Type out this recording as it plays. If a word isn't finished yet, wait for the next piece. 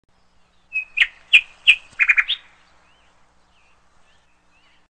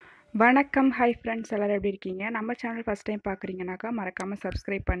வணக்கம். Hi friends, எல்லாரும் எப்படி இருக்கீங்க? நம்ம சேனல் ஃபஸ்ட் டைம் பார்க்குறீங்கனாக்கா மறக்காமல்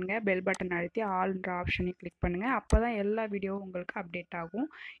சப்ஸ்கிரைப் பண்ணுங்கள். பெல் பட்டன் அழுத்தி ஆல்ன்ற ஆப்ஷனை கிளிக் பண்ணுங்கள். அப்போ தான் எல்லா வீடியோவும் உங்களுக்கு அப்டேட் ஆகும்.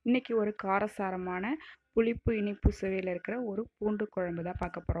 இன்றைக்கி ஒரு காரசாரமான புளிப்பு இனிப்பு சுவையில் இருக்கிற ஒரு பூண்டு குழம்பு தான்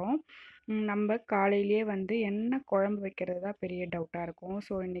பார்க்க போகிறோம். நம்ம காலையிலேயே என்ன குழம்பு வைக்கிறது தான் பெரிய டவுட்டாக இருக்கும்.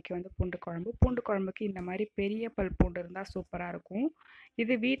 ஸோ இன்றைக்கி பூண்டு குழம்புக்கு இந்த மாதிரி பெரிய பல் பூண்டு இருந்தால் சூப்பராக இருக்கும்.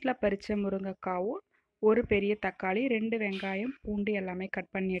 இது வீட்டில் பறித்த முருங்கைக்காவும், ஒரு பெரிய தக்காளி, 2 வெங்காயம், பூண்டு எல்லாமே கட்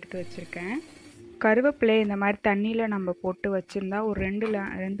பண்ணி எடுத்து வச்சுருக்கேன். கருவேப்பிலை இந்த மாதிரி தண்ணியில் நம்ம போட்டு வச்சுருந்தா ஒரு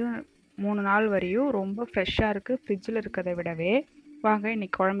 2-3 நாள் வரையும் ரொம்ப ஃப்ரெஷ்ஷாக இருக்குது, ஃப்ரிட்ஜில் இருக்கிறத விடவே. வாங்க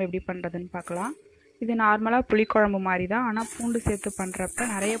இன்றைக்கி குழம்பு எப்படி பண்ணுறதுன்னு பார்க்கலாம். இது நார்மலாக புளிக்குழம்பு மாதிரி தான், ஆனால் பூண்டு சேர்த்து பண்ணுறப்ப,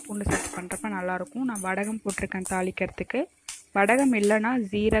 நிறைய பூண்டு சேர்த்து பண்ணுறப்ப நல்லாயிருக்கும். நான் வடகம் போட்டிருக்கேன் தாளிக்கிறதுக்கு. வடகம் இல்லைன்னா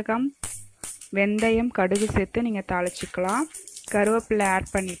ஜீரகம், வெந்தயம், கடுகு சேர்த்து நீங்கள் தாளிச்சிக்கலாம். கருவேப்பிலை ஆட்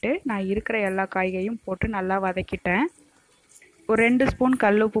பண்ணிவிட்டு நான் இருக்கிற எல்லா காய்கறியும் போட்டு நல்லா வதக்கிட்டேன். ஒரு 2 ஸ்பூன்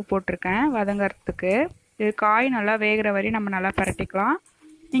கல் உப்பு போட்டிருக்கேன் வதங்கிறதுக்கு. இது காய் நல்லா வேகிற வரையும் நம்ம நல்லா பரட்டிக்கலாம்.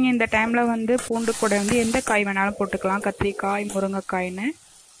 நீங்கள் இந்த டைமில் பூண்டு கூட எந்த காய் வேணாலும் போட்டுக்கலாம். கத்திரிக்காய், முருங்கைக்காய்னு,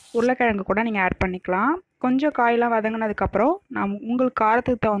 உருளைக்கிழங்கு கூட நீங்கள் ஆட் பண்ணிக்கலாம். கொஞ்சம் காயெலாம் வதங்கினதுக்கப்புறம் உங்களுக்கு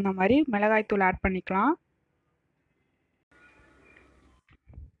காரத்துக்கு தகுந்த மாதிரி மிளகாய்த்தூள் ஆட் பண்ணிக்கலாம்.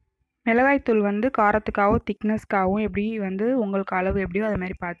 மிளகாய்த்தூள் காரத்துக்காகவும் திக்னஸ்க்காகவும் எப்படி உங்களுக்கு அளவு எப்படியோ அது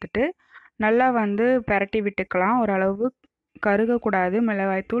மாதிரி பார்த்துட்டு நல்லா பெரட்டி விட்டுக்கலாம். ஓரளவு கருகக்கூடாது.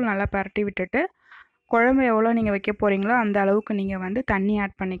 மிளகாய்த்தூள் நல்லா பெரட்டி விட்டுட்டு குழம்பு எவ்வளோ நீங்கள் வைக்க போகிறீங்களோ அந்த அளவுக்கு நீங்கள் தண்ணி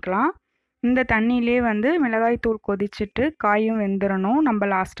ஆட் பண்ணிக்கலாம். இந்த தண்ணியிலே மிளகாய்த்தூள் கொதிச்சுட்டு காயும் வெந்துடணும். நம்ம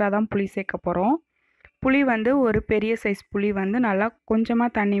லாஸ்ட்டாக தான் புளி சேர்க்க போகிறோம். புளி ஒரு பெரிய சைஸ் புளி நல்லா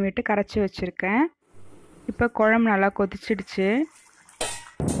கொஞ்சமாக தண்ணி விட்டு கரைச்சி வச்சுருக்கேன். இப்போ குழம்பு நல்லா கொதிச்சிடுச்சு.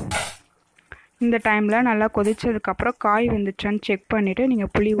 இந்த டைமில் நல்லா கொதிச்சதுக்கப்புறம் காய் வெந்துச்சான்னு செக் பண்ணிவிட்டு நீங்கள்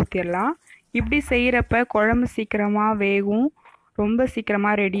புளி ஊற்றிடலாம். இப்படி செய்கிறப்ப குழம்பு சீக்கிரமாக வேகும், ரொம்ப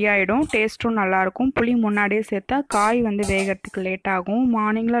சீக்கிரமாக ரெடி ஆகிடும், டேஸ்ட்டும் நல்லாயிருக்கும். புளி முன்னாடியே சேர்த்தா காய் வேகிறதுக்கு லேட் ஆகும்.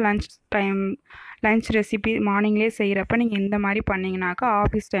 மார்னிங்கில் லன்ச் ரெசிபி மார்னிங்லேயே செய்கிறப்ப நீங்கள் இந்த மாதிரி பண்ணிங்கனாக்கா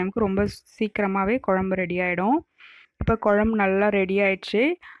ஆஃபீஸ் டைமுக்கு ரொம்ப சீக்கிரமாகவே குழம்பு ரெடி ஆகிடும். இப்போ குழம்பு நல்லா ரெடி ஆயிடுச்சு.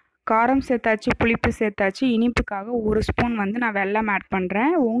 காரம் சேர்த்தாச்சு, புளிப்பு சேர்த்தாச்சு. இனிப்புக்காக 1 ஸ்பூன் நான் வெல்லம் ஆட்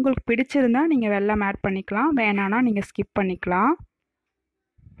பண்ணுறேன். உங்களுக்கு பிடிச்சிருந்தா நீங்கள் வெல்லம் ஆட் பண்ணிக்கலாம், வேணான்னா நீங்கள் ஸ்கிப் பண்ணிக்கலாம்.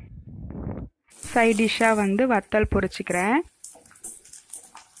 சைட் டிஷ்ஷாக வத்தல் பொரிச்சிக்கிறேன்.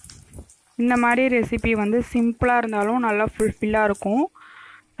 இந்த மாதிரி ரெசிபி சிம்பிளாக இருந்தாலும் நல்லா ஃபுல்ஃபில்லாக இருக்கும்.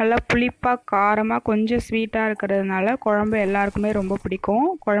 நல்லா புளிப்பாக காரமாக கொஞ்சம் ஸ்வீட்டாக இருக்கிறதுனால குழம்பு எல்லாருக்குமே ரொம்ப பிடிக்கும்.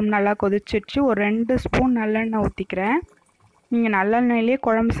 குழம்பு நல்லா கொதிச்சிடுச்சு. ஒரு 2 ஸ்பூன் நல்லெண்ணெய் ஊற்றிக்கிறேன். நீங்கள் நல்லெண்ணெயிலே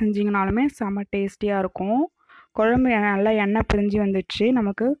குழம்பு செஞ்சிங்கனாலுமே செம்ம டேஸ்டியாக இருக்கும். குழம்பு நல்லா எண்ணெய் பிரிஞ்சு வந்துடுச்சு.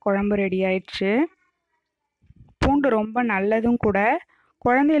 நமக்கு குழம்பு ரெடி ஆயிடுச்சு. பூண்டு ரொம்ப நல்லதும் கூட.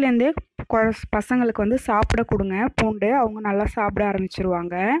 குழந்தையிலேருந்தே பசங்களுக்கு சாப்பிட கொடுங்க பூண்டு. அவங்க நல்லா சாப்பிட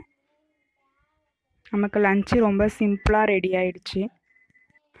ஆரம்பிச்சிருவாங்க. நமக்கு லஞ்சு ரொம்ப சிம்பிளாக ரெடி ஆயிடுச்சு.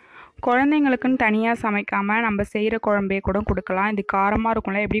 குழந்தைங்களுக்குன்னு தனியாக சமைக்காமல் நம்ம செய்கிற குழம்பே கூட கொடுக்கலாம். இது காரமாக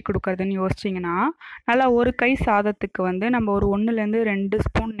இருக்கும்ல, எப்படி கொடுக்கறதுன்னு யோசிச்சிங்கன்னா, நல்லா ஒரு கை சாதத்துக்கு நம்ம ஒரு 1-2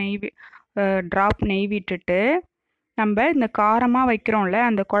 ஸ்பூன் ட்ராப் நெய் விட்டுட்டு நம்ம இந்த காரமாக வைக்கிறோம்ல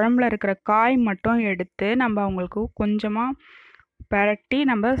அந்த குழம்புல இருக்கிற காய் மட்டும் எடுத்து நம்ம அவங்களுக்கு கொஞ்சமாக பெரட்டி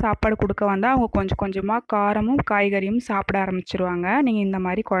நம்ம சாப்பாடு கொடுக்க வந்தால் அவங்க கொஞ்சம் கொஞ்சமாக காரமும் காய்கறியும் சாப்பிட ஆரம்பிச்சிருவாங்க. நீங்கள் இந்த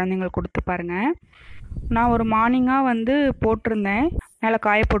மாதிரி குழந்தைங்களுக்கு கொடுத்து பாருங்கள். நான் ஒரு மார்னிங்காக போட்டிருந்தேன், மேலே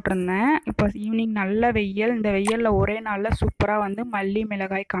காய போட்டிருந்தேன். இப்போ ஈவினிங் நல்ல வெயில். இந்த வெயிலில் ஒரே நாளில் சூப்பராக மல்லி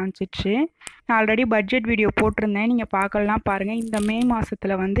மிளகாய் காய்ச்சிச்சு. நான் ஆல்ரெடி பட்ஜெட் வீடியோ போட்டிருந்தேன், நீங்கள் பார்க்கலாம் பாருங்கள். இந்த மே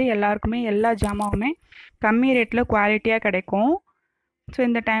மாதத்தில் எல்லாருக்குமே எல்லா ஜாமாவுமே கம்மி ரேட்டில் குவாலிட்டியாக கிடைக்கும். ஸோ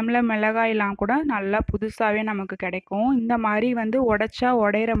இந்த டைமில் மிளகாயெல்லாம் கூட நல்லா புதுசாகவே நமக்கு கிடைக்கும். இந்த மாதிரி உடைச்சா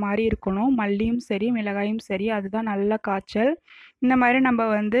உடையிற மாதிரி இருக்கணும். மல்லியும் சரி மிளகாயும் சரி, அதுதான் நல்ல காய்ச்சல். இந்த மாதிரி நம்ம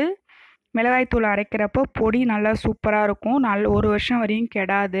மிளகாய்த்தூள் அரைக்கிறப்போ பொடி நல்லா சூப்பராக இருக்கும். 1 வருஷம் வரையும்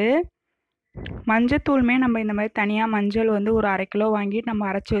கெடாது. மஞ்சத்தூளுமே நம்ம இந்த மாதிரி தனியாக மஞ்சள் ஒரு 1/2 கிலோ வாங்கிட்டு நம்ம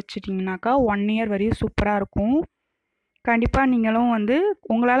அரைச்சி வச்சிட்டிங்கனாக்கா 1 இயர் வரையும் சூப்பராக இருக்கும். கண்டிப்பாக நீங்களும்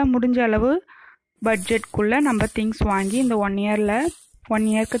உங்களால் முடிஞ்ச அளவு பட்ஜெட்குள்ளே நம்ம திங்ஸ் வாங்கி இந்த 1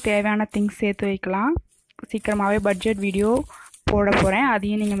 இயருக்கு தேவையான திங்ஸ் சேர்த்து வைக்கலாம். சீக்கிரமாகவே பட்ஜெட் வீடியோ போட போகிறேன்,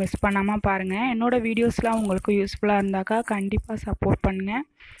 அதையும் நீங்கள் மிஸ் பண்ணாமல் பாருங்கள். என்னோடய வீடியோஸ்லாம் உங்களுக்கு யூஸ்ஃபுல்லாக இருந்தாக்கா கண்டிப்பாக சப்போர்ட் பண்ணுங்கள்.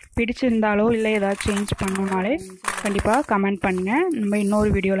 பிடிச்சிருந்தாலோ இல்லை ஏதாவது சேஞ்ச் பண்ணணுன்னாலே கண்டிப்பாக கமெண்ட் பண்ணுங்கள். நம்ம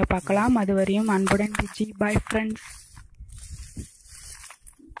இன்னொரு வீடியோவில் பார்க்கலாம். அது வரையும் அன்புடன் விஜி. Bye friends.